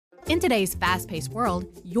In today's fast-paced world,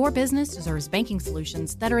 your business deserves banking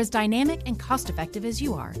solutions that are as dynamic and cost-effective as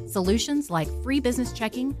you are. Solutions like free business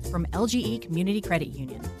checking from LGE Community Credit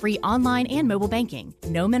Union, free online and mobile banking,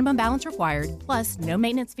 no minimum balance required, plus no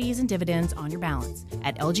maintenance fees and dividends on your balance.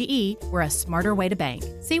 At LGE, we're a smarter way to bank.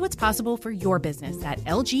 See what's possible for your business at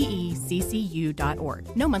lgeccu.org.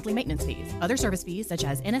 No monthly maintenance fees. Other service fees such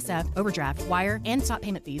as NSF, overdraft, wire, and stop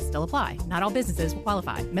payment fees still apply. Not all businesses will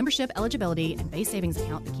qualify. Membership eligibility and base savings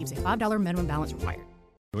account that keeps a $5 minimum balance required.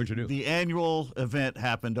 What'd you do? The annual event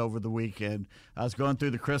happened over the weekend. I was going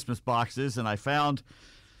through the Christmas boxes, and I found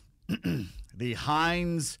the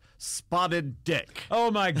Heinz Spotted Dick.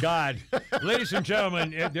 Oh, my God. Ladies and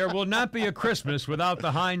gentlemen, there will not be a Christmas without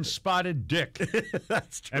the Heinz Spotted Dick.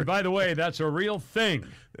 That's true. And by the way, that's a real thing.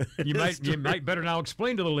 You might better now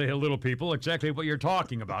explain to the little people exactly what you're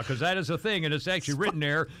talking about, because that is a thing, and it's actually written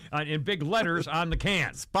there in big letters on the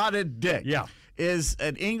can. Spotted Dick. Yeah. Is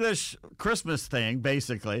an English Christmas thing,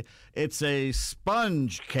 basically. It's a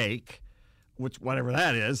sponge cake, whatever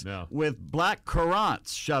that is, with black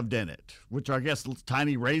currants shoved in it, which are, I guess,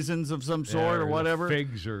 tiny raisins of some sort or whatever.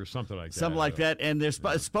 Figs or something like that. Something like that. And it's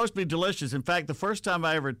supposed to be delicious. In fact, the first time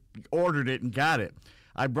I ever ordered it and got it,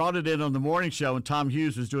 I brought it in on the morning show, and Tom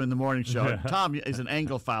Hughes was doing the morning show. And Tom is an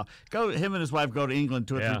Anglophile. Him and his wife go to England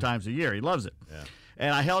 2 or 3 times a year. He loves it. Yeah.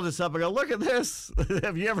 And I held this up and go, look at this.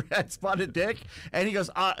 Have you ever had Spotted Dick? And he goes,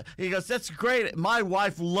 that's great. My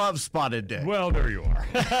wife loves Spotted Dick. Well, there you are.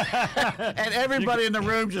 And everybody in the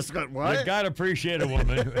room just goes, what? You got to appreciate a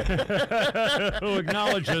woman who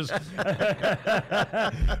acknowledges, if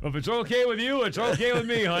it's okay with you, it's okay with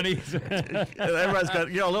me, honey. Everybody's got,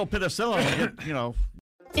 a little penicillin,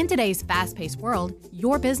 In today's fast-paced world,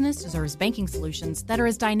 your business deserves banking solutions that are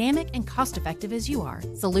as dynamic and cost-effective as you are.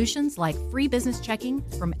 Solutions like free business checking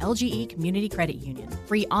from LGE Community Credit Union,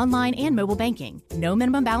 free online and mobile banking, no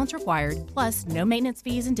minimum balance required, plus no maintenance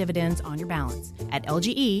fees and dividends on your balance. At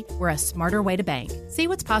LGE, we're a smarter way to bank. See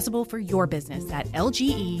what's possible for your business at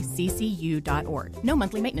lgeccu.org. No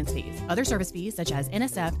monthly maintenance fees. Other service fees such as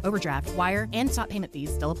NSF, overdraft, wire, and stop payment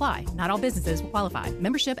fees still apply. Not all businesses will qualify.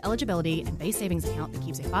 Membership eligibility and base savings account that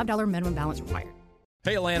keeps a $5 minimum balance required.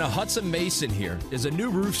 Hey Atlanta, Hudson Mason here. Is a new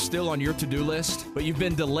roof still on your to-do list, but you've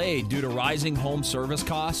been delayed due to rising home service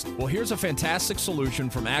costs? Well, here's a fantastic solution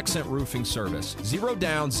from Accent Roofing Service. 0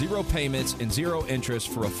 down, 0 payments, and 0 interest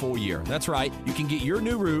for a full year. That's right, you can get your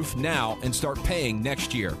new roof now and start paying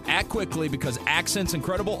next year. Act quickly because Accent's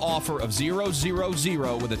incredible offer of 000 with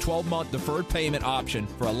a 12-month deferred payment option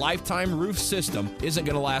for a lifetime roof system isn't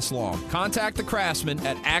going to last long. Contact the craftsman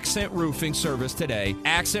at Accent Roofing Service today,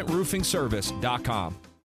 accentroofingservice.com.